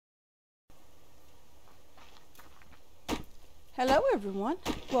Hello everyone,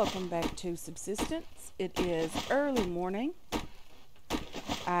 welcome back to Subsistence. It is early morning.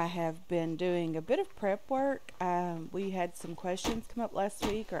 I have been doing a bit of prep work. We had some questions come up last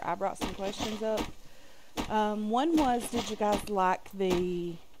week, or I brought some questions up. One was, did you guys like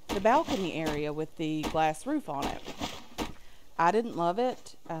the balcony area with the glass roof on it? I didn't love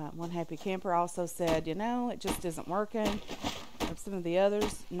it. One happy camper also said, it just isn't working. Some of the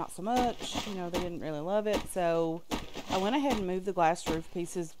others, not so much. They didn't really love it. So I went ahead and moved the glass roof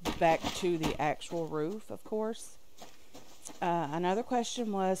pieces back to the actual roof, of course. Another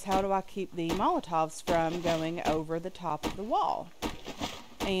question was, how do I keep the Molotovs from going over the top of the wall?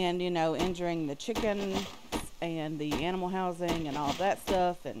 And, injuring the chickens and the animal housing and all that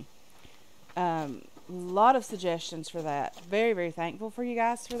stuff. And a lot of suggestions for that. Very, very thankful for you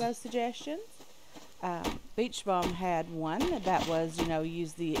guys for those suggestions. Beach Bum had one that was,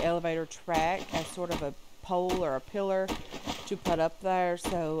 use the elevator track as sort of a pole or a pillar to put up there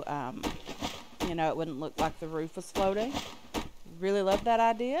so, it wouldn't look like the roof was floating. Really loved that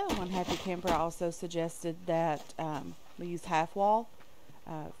idea. One happy camper also suggested that we use half wall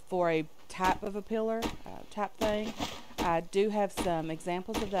for a type of a pillar type thing. I do have some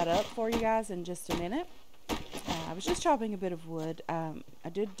examples of that up for you guys in just a minute. I was just chopping a bit of wood. I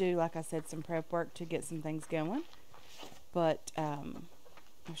did do, like I said, some prep work to get some things going. But I'll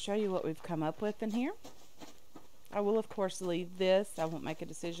show you what we've come up with in here. I will, of course, leave this. I won't make a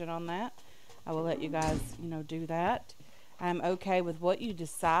decision on that. I will let you guys, do that. I'm okay with what you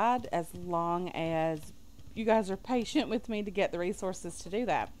decide as long as you guys are patient with me to get the resources to do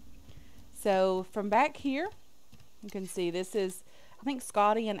that. So from back here, you can see this is, I think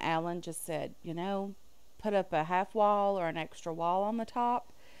Scotty and Alan just said, put up a half wall or an extra wall on the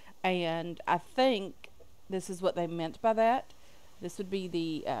top, and I think this is what they meant by that. This would be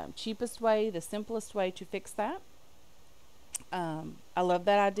the cheapest way, the simplest way to fix that. I love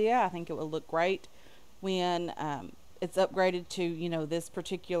that idea. I think it will look great when it's upgraded to this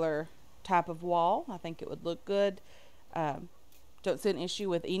particular type of wall. I think it would look good. Don't see an issue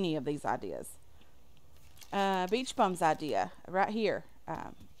with any of these ideas. Beach Bum's idea right here.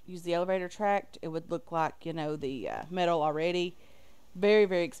 Use the elevator track. It would look like the metal already. Very,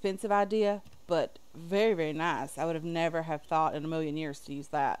 very expensive idea, but very, very nice. I would have never have thought in a million years to use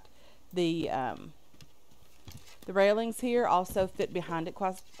that. The railings here also fit behind it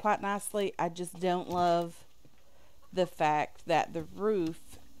quite nicely. I just don't love the fact that the roof,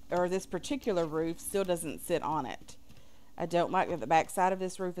 or this particular roof, still doesn't sit on it. I don't like that the back side of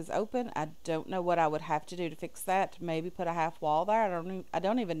this roof is open. I don't know what I would have to do to fix that. Maybe put a half wall there. I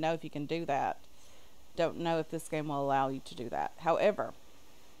don't even know if you can do that. Don't know if this game will allow you to do that. However,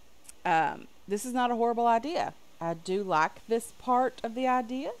 this is not a horrible idea. I do like this part of the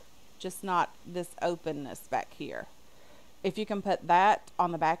idea, just not this openness back here. If you can put that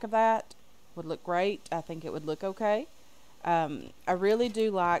on the back of that, would look great. I think it would look okay. I really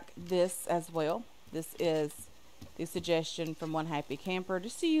do like this as well. This is the suggestion from One Happy Camper,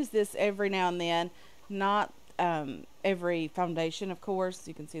 just to use this every now and then, not every foundation, of course.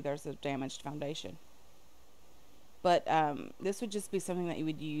 You can see there's a damaged foundation, but this would just be something that you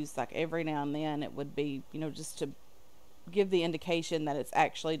would use like every now and then. It would be just to give the indication that it's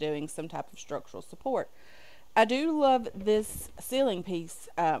actually doing some type of structural support. I do love this ceiling piece.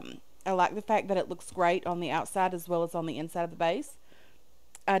 I like the fact that it looks great on the outside as well as on the inside of the base.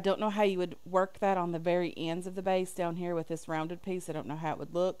 I don't know how you would work that on the very ends of the base down here with this rounded piece. I don't know how it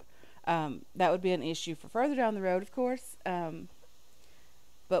would look. That would be an issue for further down the road, of course.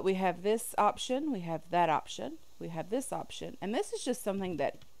 But we have this option. We have that option. We have this option. And this is just something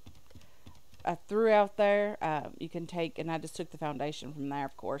that I threw out there. You can take, and I just took the foundation from there,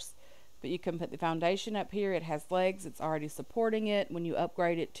 of course. But you can put the foundation up here. It has legs. It's already supporting it. When you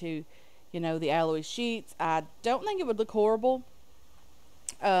upgrade it to, the alloy sheets, I don't think it would look horrible.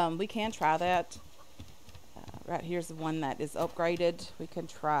 We can try that. Right here's the one that is upgraded. We can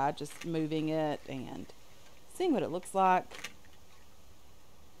try just moving it and seeing what it looks like.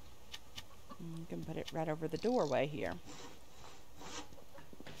 You can put it right over the doorway here.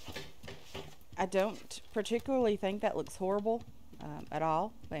 I don't particularly think that looks horrible at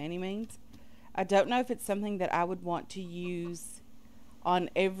all, by any means. I don't know if it's something that I would want to use on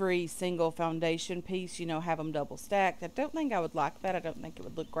every single foundation piece, have them double stacked. I don't think I would like that. I don't think it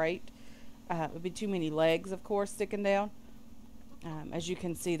would look great. It would be too many legs, of course, sticking down. As you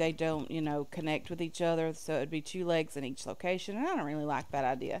can see, they don't, connect with each other, so it would be 2 legs in each location, and I don't really like that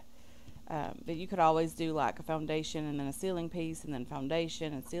idea. But you could always do like a foundation and then a ceiling piece and then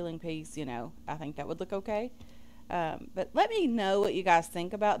foundation and ceiling piece, I think that would look okay. But let me know what you guys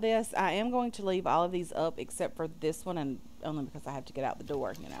think about this. I am going to leave all of these up except for this one, and only because I have to get out the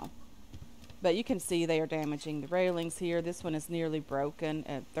door, you know. But you can see they are damaging the railings here. This one is nearly broken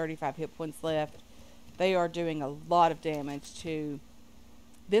at 35 hit points left. They are doing a lot of damage to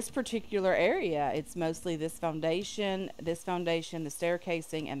this particular area. It's mostly this foundation, the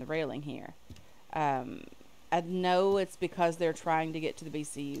staircasing, and the railing here. I know it's because they're trying to get to the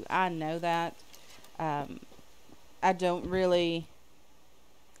BCU. I know that. I don't really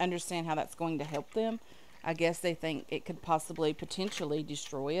understand how that's going to help them. I guess they think it could possibly, potentially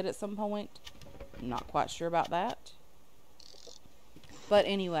destroy it at some point. I'm not quite sure about that. But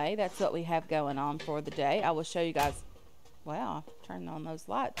anyway, that's what we have going on for the day. I will show you guys. Wow, turn on those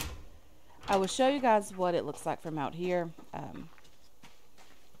lights. I will show you guys what it looks like from out here.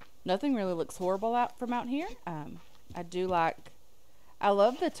 Nothing really looks horrible out from out here. I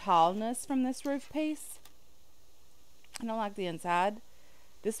love the tallness from this roof piece. I don't like the inside.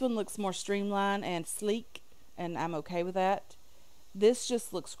 This one looks more streamlined and sleek, and I'm okay with that. This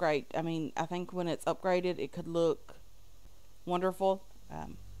just looks great. I mean, I think when it's upgraded, it could look wonderful.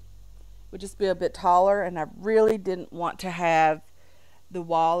 Would just be a bit taller, and I really didn't want to have the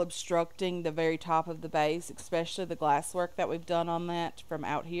wall obstructing the very top of the base, especially the glasswork that we've done on that from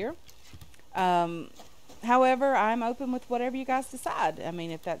out here. However, I'm open with whatever you guys decide. I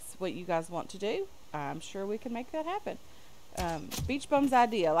mean, if that's what you guys want to do, I'm sure we can make that happen. Beach Bum's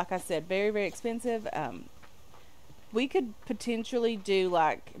idea, like I said, very, very expensive. We could potentially do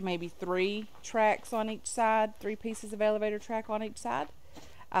like maybe 3 tracks on each side, 3 pieces of elevator track on each side.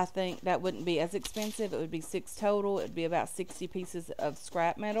 I think that wouldn't be as expensive. It would be 6 total. It would be about 60 pieces of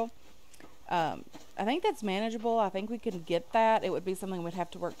scrap metal. I think that's manageable. I think we can get that. It would be something we'd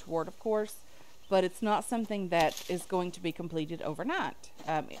have to work toward, of course, but it's not something that is going to be completed overnight.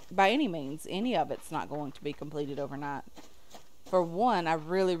 By any means, any of it's not going to be completed overnight. For one, I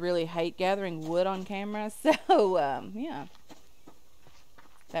really, really hate gathering wood on camera, so, yeah.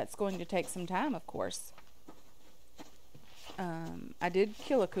 That's going to take some time, of course. I did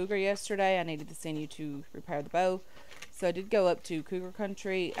kill a cougar yesterday. I needed to send you to repair the bow. So I did go up to cougar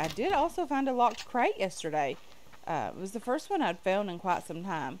country. I did also find a locked crate yesterday. It was the first one I'd found in quite some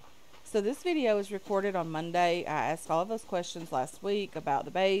time. So this video was recorded on Monday. I asked all of those questions last week about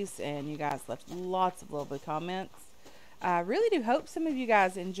the base, and you guys left lots of lovely comments. I really do hope some of you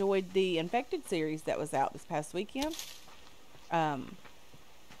guys enjoyed the Infected series that was out this past weekend.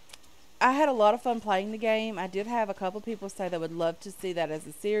 I had a lot of fun playing the game. I did have a couple people say they would love to see that as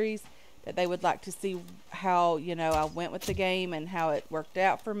a series, that they would like to see how, you know, I went with the game and how it worked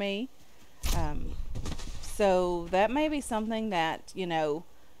out for me. So that may be something that, you know,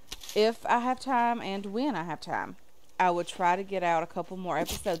 if I have time and when I have time, I would try to get out a couple more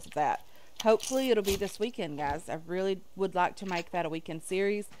episodes of that. Hopefully it'll be this weekend, guys. I really would like to make that a weekend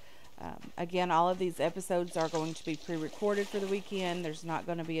series. Again, all of these episodes are going to be pre-recorded for the weekend. There's not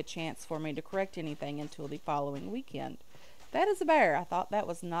going to be a chance for me to correct anything until the following weekend. That is a bear. I thought that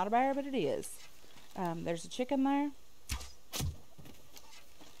was not a bear, but it is. There's a chicken there.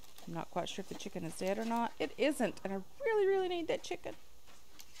 I'm not quite sure if the chicken is dead or not. It isn't, and I really, really need that chicken.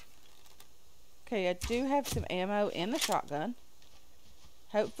 Okay, I do have some ammo in the shotgun.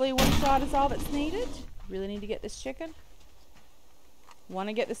 Hopefully one shot is all that's needed. Really need to get this chicken. Want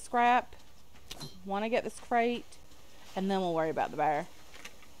to get the scrap. Want to get this crate. And then we'll worry about the bear.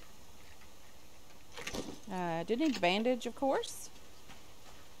 Do need the bandage, of course.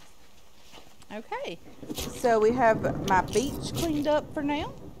 Okay. So we have my beach cleaned up for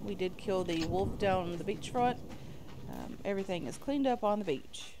now. We did kill the wolf down the beachfront. Everything is cleaned up on the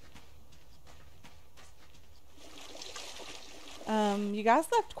beach. You guys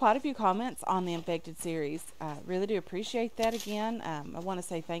left quite a few comments on the Infected series. I really do appreciate that again. I want to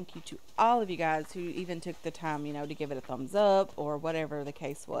say thank you to all of you guys who even took the time, you know, to give it a thumbs up or whatever the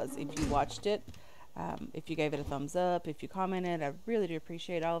case was. If you watched it, if you gave it a thumbs up, if you commented, I really do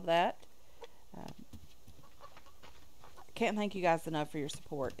appreciate all of that. Can't thank you guys enough for your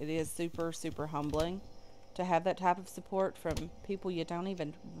support. It is super, super humbling to have that type of support from people you don't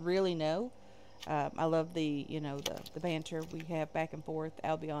even really know. I love the, you know, the banter we have back and forth.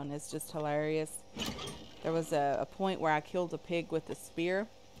 Albion is just hilarious. There was a point where I killed a pig with a spear,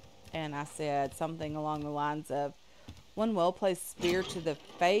 and I said something along the lines of, one well-placed spear to the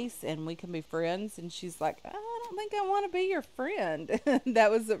face and we can be friends. And she's like, I don't think I want to be your friend. That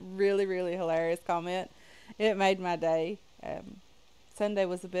was a really, really hilarious comment. It made my day. Sunday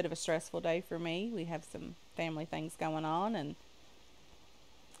was a bit of a stressful day for me. We have some family things going on, and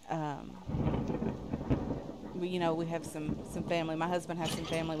we have some family. My husband has some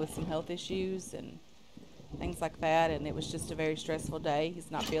family with some health issues, and things like that. And it was just a very stressful day.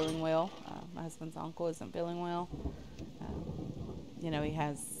 He's not feeling well. My husband's uncle isn't feeling well. He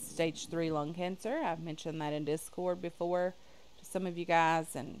has stage 3 lung cancer. I've mentioned that in Discord before to some of you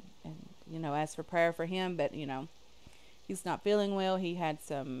guys, and asked for prayer for him. But he's not feeling well. He had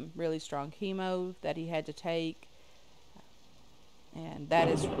some really strong chemo that he had to take, and that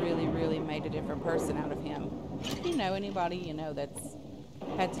has really, really made a different person out of him. Anybody that's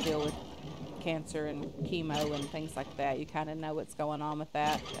had to deal with cancer and chemo and things like that, you kind of know what's going on with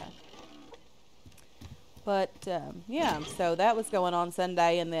that. So that was going on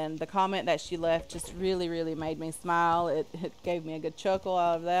Sunday, and then the comment that she left just really, really made me smile. It gave me a good chuckle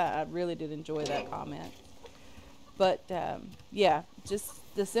out of that. I really did enjoy that comment. But,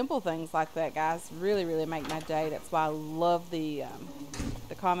 just the simple things like that, guys, really, really make my day. That's why I love the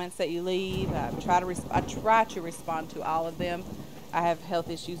comments that you leave. I try to respond to all of them. I have health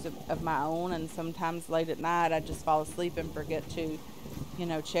issues of my own, and sometimes late at night I just fall asleep and forget to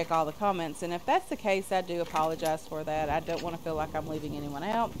check all the comments. And if that's the case, I do apologize for that. I don't want to feel like I'm leaving anyone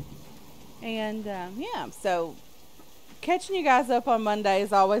out. And so catching you guys up on Monday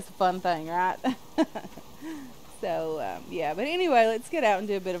is always a fun thing, right? But anyway, let's get out and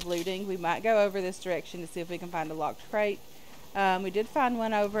do a bit of looting. We might go over this direction to see if we can find a locked crate. We did find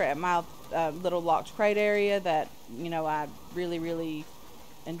one over at my little locked crate area that I really, really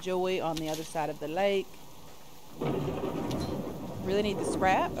enjoy on the other side of the lake. Really need the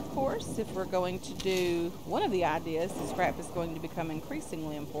scrap, of course. If we're going to do one of the ideas, the scrap is going to become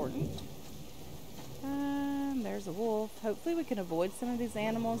increasingly important. There's a wolf. Hopefully we can avoid some of these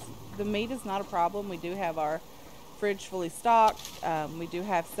animals. The meat is not a problem. We do have our fridge fully stocked. We do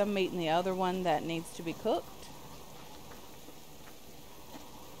have some meat in the other one that needs to be cooked.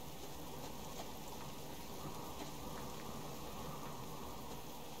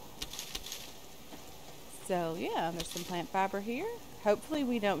 So there's some plant fiber here. Hopefully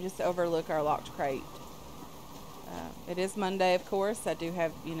we don't just overlook our locked crate. It is Monday, of course. I do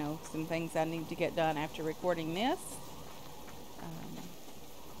have, some things I need to get done after recording this.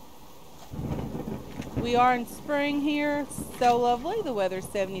 We are in spring here. It's so lovely. The weather's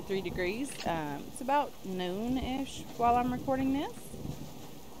 73 degrees. It's about noon-ish while I'm recording this.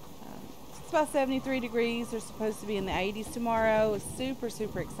 It's about 73 degrees. They're supposed to be in the 80s tomorrow. Super,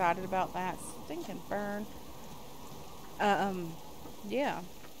 super excited about that. Stinking fern. The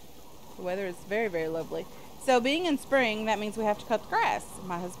weather is very, very lovely. So being in spring, that means we have to cut the grass.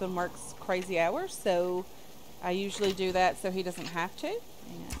 My husband works crazy hours, so I usually do that so he doesn't have to. And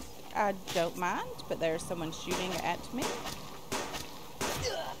I don't mind, but there's someone shooting at me.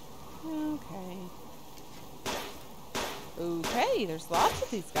 Okay, there's lots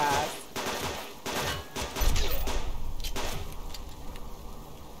of these guys.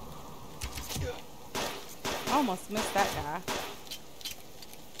 Almost missed that guy.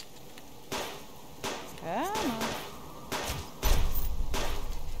 Come on.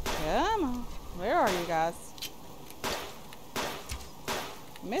 Come on. Where are you guys?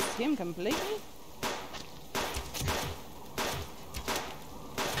 Missed him completely.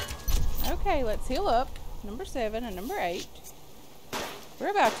 Okay, let's heal up. Number 7 and number 8.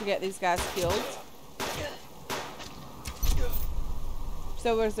 We're about to get these guys killed.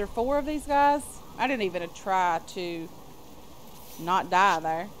 So was there 4 of these guys? I didn't even try to not die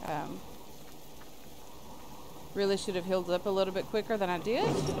there. Really should have healed up a little bit quicker than I did.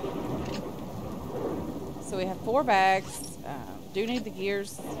 So we have 4 bags. Do need the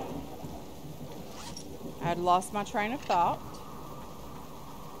gears. I had lost my train of thought.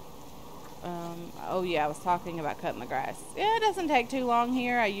 I was talking about cutting the grass. Yeah, it doesn't take too long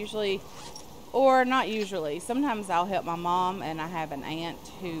here. I usually, or not usually, sometimes I'll help my mom, and I have an aunt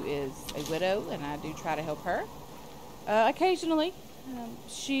who is a widow, and I do try to help her. Occasionally,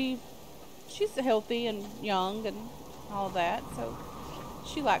 she's healthy and young and all that, so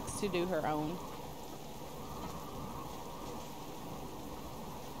she likes to do her own.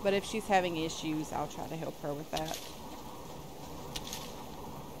 But if she's having issues, I'll try to help her with that.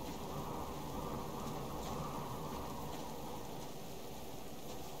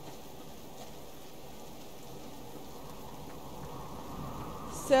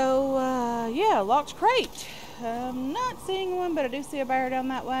 So, locked crate. I'm not seeing one, but I do see a bear down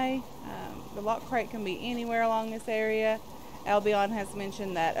that way. The locked crate can be anywhere along this area. Albion has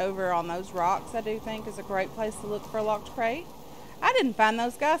mentioned that over on those rocks, I do think, is a great place to look for a locked crate. I didn't find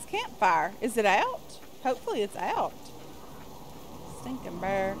those guys' campfire. Is it out? Hopefully it's out. Stinking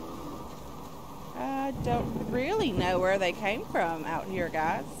bear. I don't really know where they came from out here,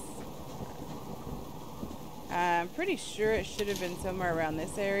 guys. I'm pretty sure it should have been somewhere around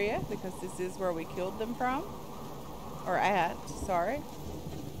this area because this is where we killed them from. Or at, sorry.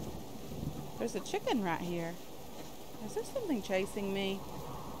 There's a chicken right here. Is there something chasing me?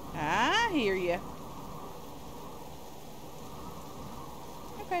 I hear you.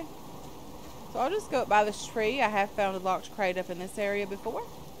 Okay. So I'll just go up by this tree. I have found a locked crate up in this area before.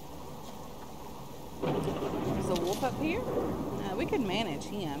 There's a wolf up here. We can manage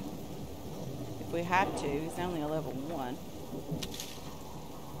him if we have to. He's only a level 1.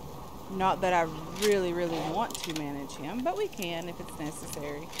 Not that I really want to manage him, but we can if it's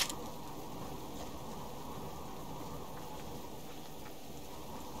necessary.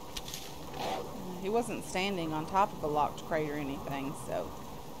 He wasn't standing on top of a locked crate or anything, so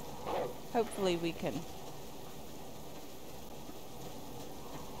hopefully we can.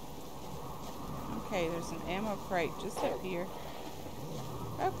 Okay, there's an ammo crate just up here.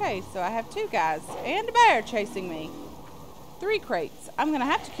 Okay, so I have 2 guys and a bear chasing me. 3 crates. I'm going to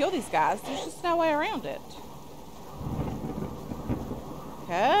have to kill these guys. There's just no way around it.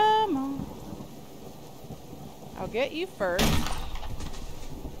 Come on. I'll get you first.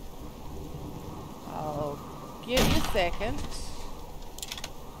 I'll get you second.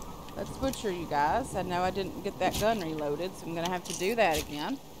 Let's butcher you guys. I know I didn't get that gun reloaded, so I'm going to have to do that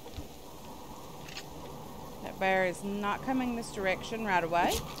again. That bear is not coming this direction right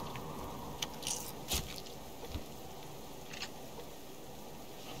away.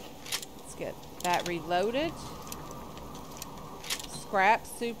 Let's get that reloaded. Scrap,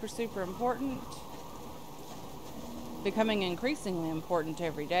 super important. Becoming increasingly important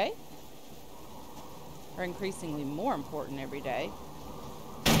every day. Or increasingly more important every day.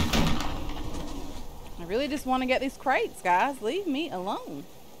 I really just want to get these crates, guys. Leave me alone.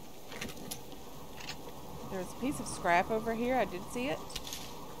 There's a piece of scrap over here. I did see it.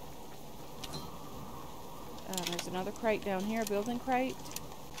 There's another crate down here, a building crate.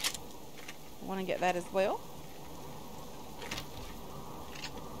 I want to get that as well.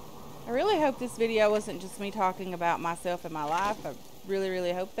 I really hope this video wasn't just me talking about myself and my life. I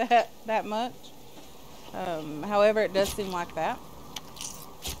really hope that much. However, it does seem like that.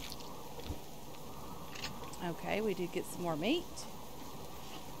 Okay, we did get some more meat.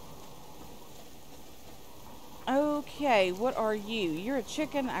 Okay, what are you? You're a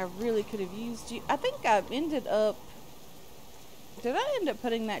chicken. I really could have used you. I think I ended up... Did I end up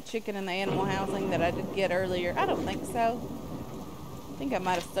putting that chicken in the animal housing that I did get earlier? I don't think so. I think I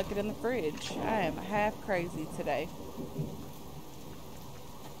might have stuck it in the fridge. I am half crazy today.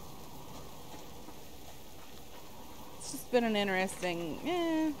 It's just been an interesting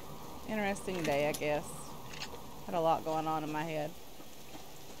day, I guess. Had a lot going on in my head.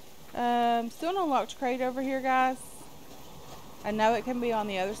 Still no locked crate over here, guys. I know it can be on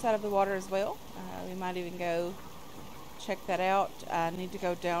the other side of the water as well. We might even go check that out. I need to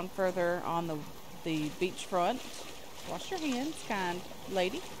go down further on the beach front. Wash your hands, kind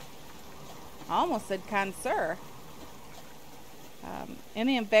lady. I almost said kind sir. In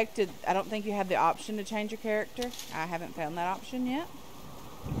the infected, I don't think you have the option to change your character. I haven't found that option yet.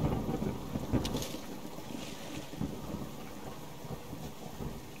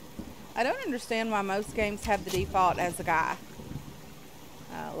 I don't understand why most games have the default as a guy.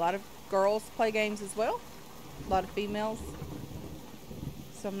 A lot of girls play games as well. A lot of females.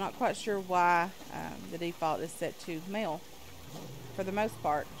 So I'm not quite sure why the default is set to male for the most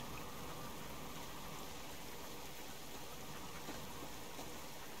part.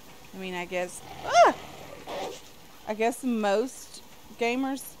 I mean, I guess most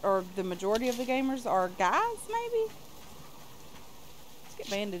gamers, or the majority of the gamers, are guys, maybe? Let's get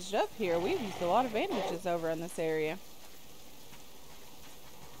bandaged up here. We've used a lot of bandages over in this area.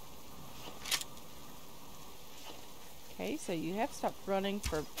 Okay, so you have stopped running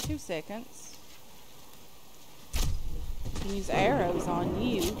for 2 seconds. You can use arrows on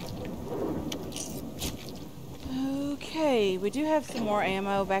you. Okay, we do have some more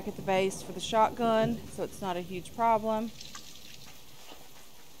ammo back at the base for the shotgun, so it's not a huge problem.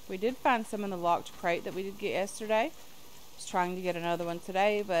 We did find some in the locked crate that we did get yesterday. I was trying to get another one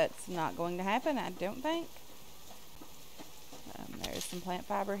today, but it's not going to happen, I don't think. There's some plant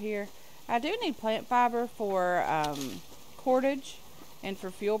fiber here. I do need plant fiber for cordage and for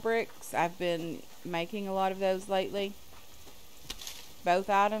fuel bricks. I've been making a lot of those lately. Both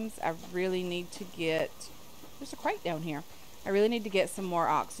items. I really need to get... There's a crate down here. I really need to get some more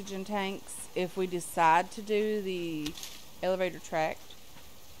oxygen tanks if we decide to do the elevator tract.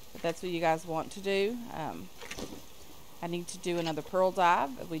 If that's what you guys want to do. I need to do another pearl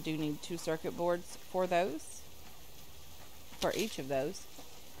dive. We do need 2 circuit boards for those. For each of those.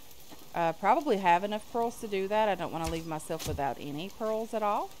 Probably have enough pearls to do that. I don't want to leave myself without any pearls at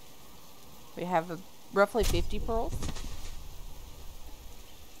all. We have roughly 50 pearls.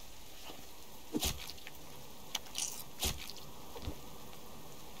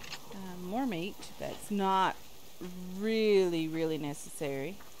 More meat. That's not really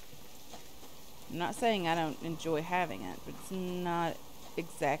necessary. I'm not saying I don't enjoy having it, but it's not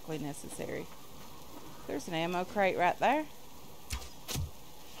exactly necessary. There's an ammo crate right there.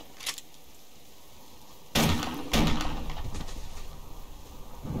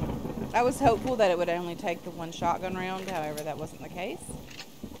 I was hopeful that it would only take the one shotgun round, however that wasn't the case.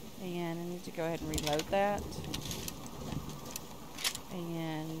 And I need to go ahead and reload that.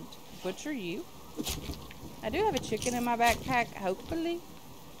 And butcher you. I do have a chicken in my backpack. Hopefully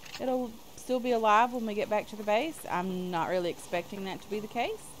it'll still be alive when we get back to the base. I'm not really expecting that to be the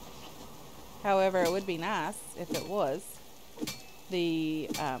case. However, it would be nice if it was. The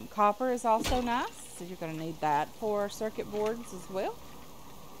copper is also nice, so you're going to need that for circuit boards as well.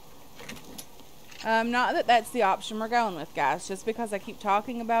 Not that that's the option we're going with, guys. Just because I keep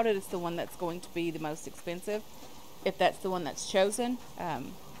talking about it, it's the one that's going to be the most expensive, if that's the one that's chosen.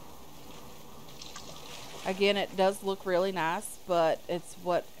 Again, it does look really nice, but it's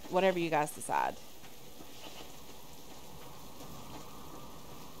whatever you guys decide.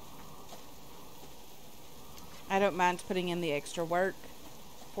 I don't mind putting in the extra work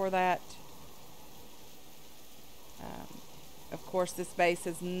for that. Of course, this base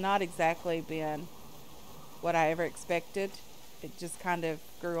has not exactly been what I ever expected. It just kind of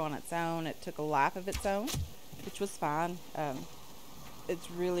grew on its own. It took a life of its own, which was fine. It's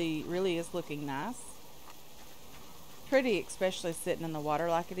really is looking nice. Pretty, especially sitting in the water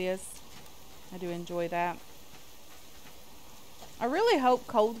like it is. I do enjoy that. I really hope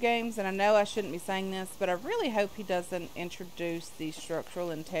Cold Games, and I know I shouldn't be saying this, but I really hope he doesn't introduce the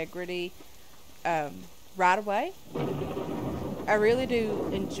structural integrity right away. I really do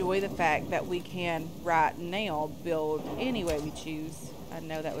enjoy the fact that we can right now build any way we choose. I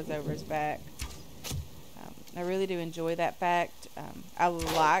know that was over his back. I really do enjoy that fact. I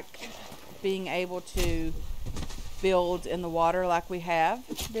like being able to build in the water like we have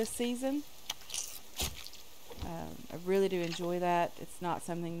this season. I really do enjoy that. It's not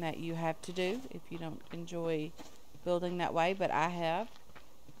something that you have to do if you don't enjoy building that way, but I have.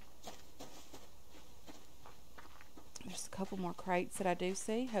 There's a couple more crates that I do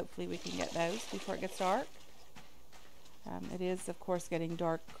see. Hopefully we can get those before it gets dark. It is, of course, getting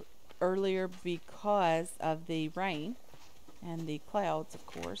dark earlier because of the rain and the clouds, of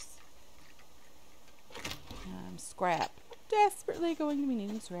course. Scrap. Desperately going to be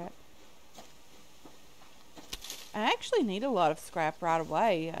needing scrap. I actually need a lot of scrap right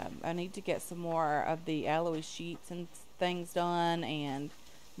away. I need to get some more of the alloy sheets and things done, and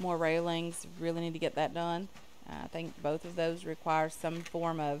more railings. Really need to get that done. I think both of those require some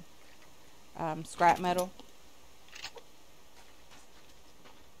form of scrap metal.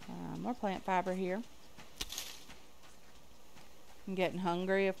 More plant fiber here. I'm getting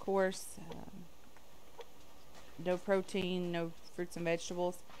hungry, of course. No protein, no fruits and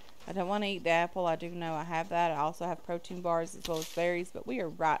vegetables. I don't want to eat the apple. I do know I have that. I also have protein bars as well as berries, but we are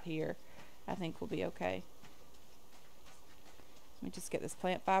right here. I think we'll be okay. Let me just get this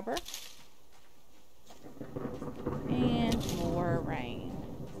plant fiber. And more rain.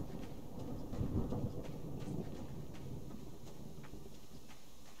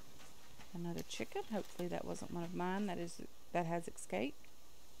 Another chicken. Hopefully that wasn't one of mine. That has escaped.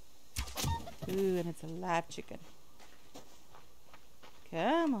 Ooh, and it's a live chicken.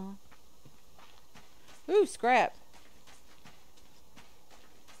 Come on. Ooh, scrap.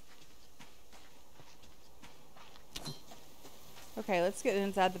 Okay, let's get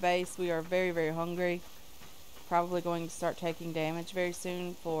inside the base. We are very hungry. Probably going to start taking damage very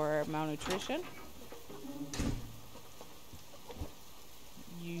soon for malnutrition.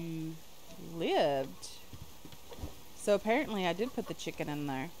 You lived. So apparently I did put the chicken in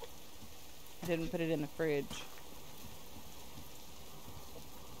there. I didn't put it in the fridge.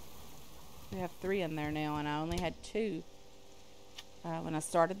 We have 3 in there now, and I only had 2 when I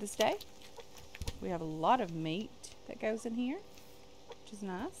started this day. We have a lot of meat that goes in here, which is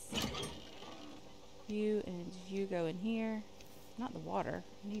nice. You and you go in here. Not the water.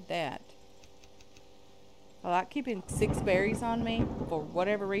 I need that. I like keeping 6 berries on me for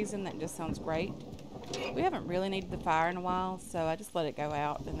whatever reason. That just sounds great. We haven't really needed the fire in a while, so I just let it go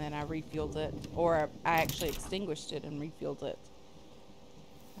out and then I refueled it. Or I actually extinguished it and refueled it.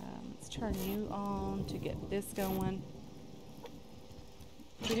 Let's turn you on to get this going.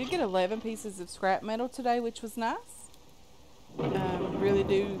 We did get 11 pieces of scrap metal today, which was nice. really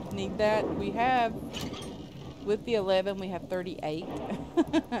do need that. We have, with the 11, we have 38.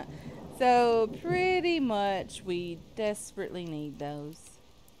 So pretty much we desperately need those.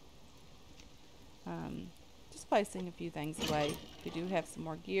 Just placing a few things away. We do have some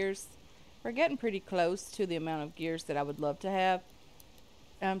more gears. We're getting pretty close to the amount of gears that I would love to have.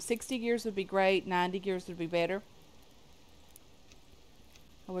 60 gears would be great. 90 gears would be better.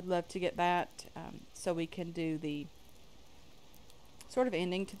 I would love to get that so we can do the sort of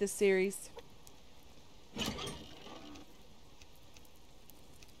ending to this series.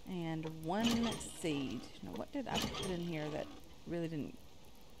 And one seed. Now, what did I put in here that really didn't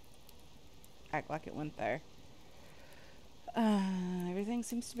act like it went there? Everything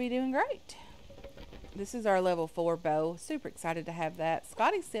seems to be doing great. This is our level 4 bow. Super excited to have that.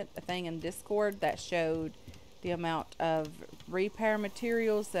 Scotty sent a thing in Discord that showed the amount of repair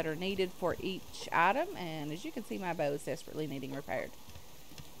materials that are needed for each item. And as you can see, my bow is desperately needing repaired.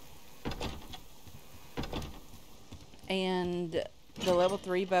 And the level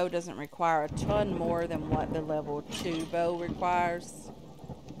 3 bow doesn't require a ton more than what the level 2 bow requires.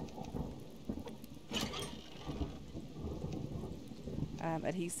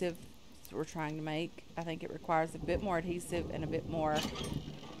 Adhesive we're trying to make. I think it requires a bit more adhesive and a bit more.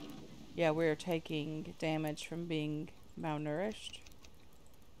 Yeah, we're taking damage from being malnourished.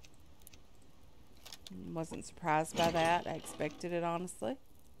 Wasn't surprised by that. I expected it, honestly.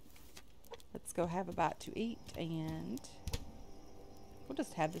 Let's go have a bite to eat, and we'll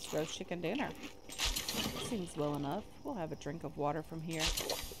just have this roast chicken dinner. Seems well enough. We'll have a drink of water from here.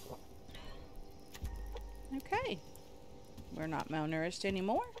 Okay. We're not malnourished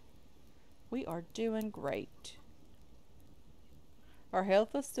anymore. We are doing great. Our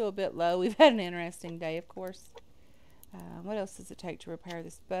health is still a bit low. We've had an interesting day, of course. What else does it take to repair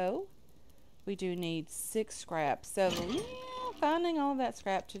this bow? We do need 6 scraps. So, yeah, finding all that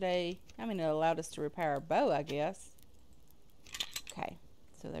scrap today, I mean, it allowed us to repair our bow, I guess. Okay,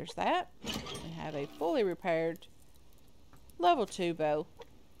 so there's that. We have a fully repaired level 2 bow.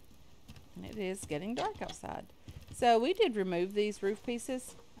 And it is getting dark outside. So we did remove these roof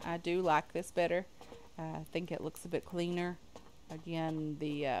pieces. I do like this better. I think it looks a bit cleaner. Again,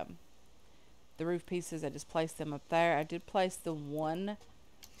 the roof pieces, I just placed them up there. I did place the one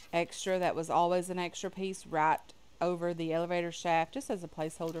extra that was always an extra piece right over the elevator shaft, just as a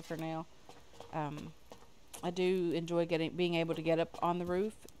placeholder for now. I do enjoy being able to get up on the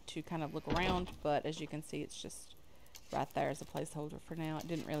roof to kind of look around, but as you can see, it's just right there as a placeholder for now. It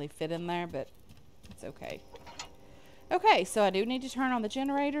didn't really fit in there, but it's okay. Okay, so I do need to turn on the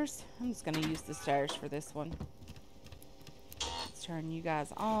generators. I'm just going to use the stairs for this one. Let's turn you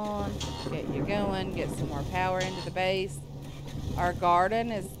guys on, get you going, get some more power into the base. Our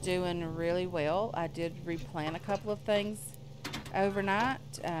garden is doing really well. I did replant a couple of things overnight.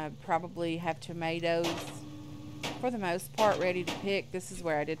 Probably have tomatoes, for the most part, ready to pick. This is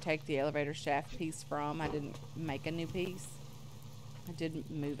where I did take the elevator shaft piece from. I didn't make a new piece. I did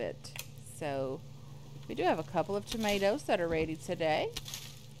move it. So we do have a couple of tomatoes that are ready today.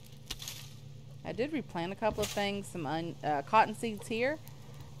 I did replant a couple of things, some cotton seeds here.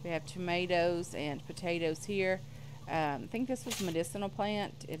 We have tomatoes and potatoes here. I think this was a medicinal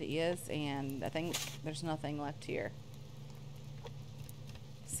plant. It is, and I think there's nothing left here.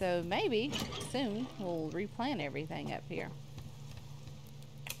 So maybe soon we'll replant everything up here.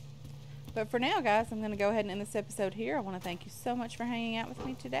 But for now, guys, I'm going to go ahead and end this episode here. I want to thank you so much for hanging out with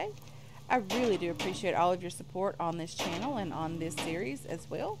me today. I really do appreciate all of your support on this channel and on this series as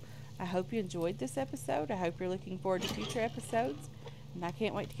well. I hope you enjoyed this episode. I hope you're looking forward to future episodes. And I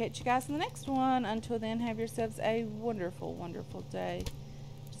can't wait to catch you guys in the next one. Until then, have yourselves a wonderful, wonderful day.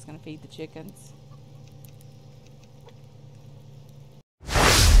 Just going to feed the chickens.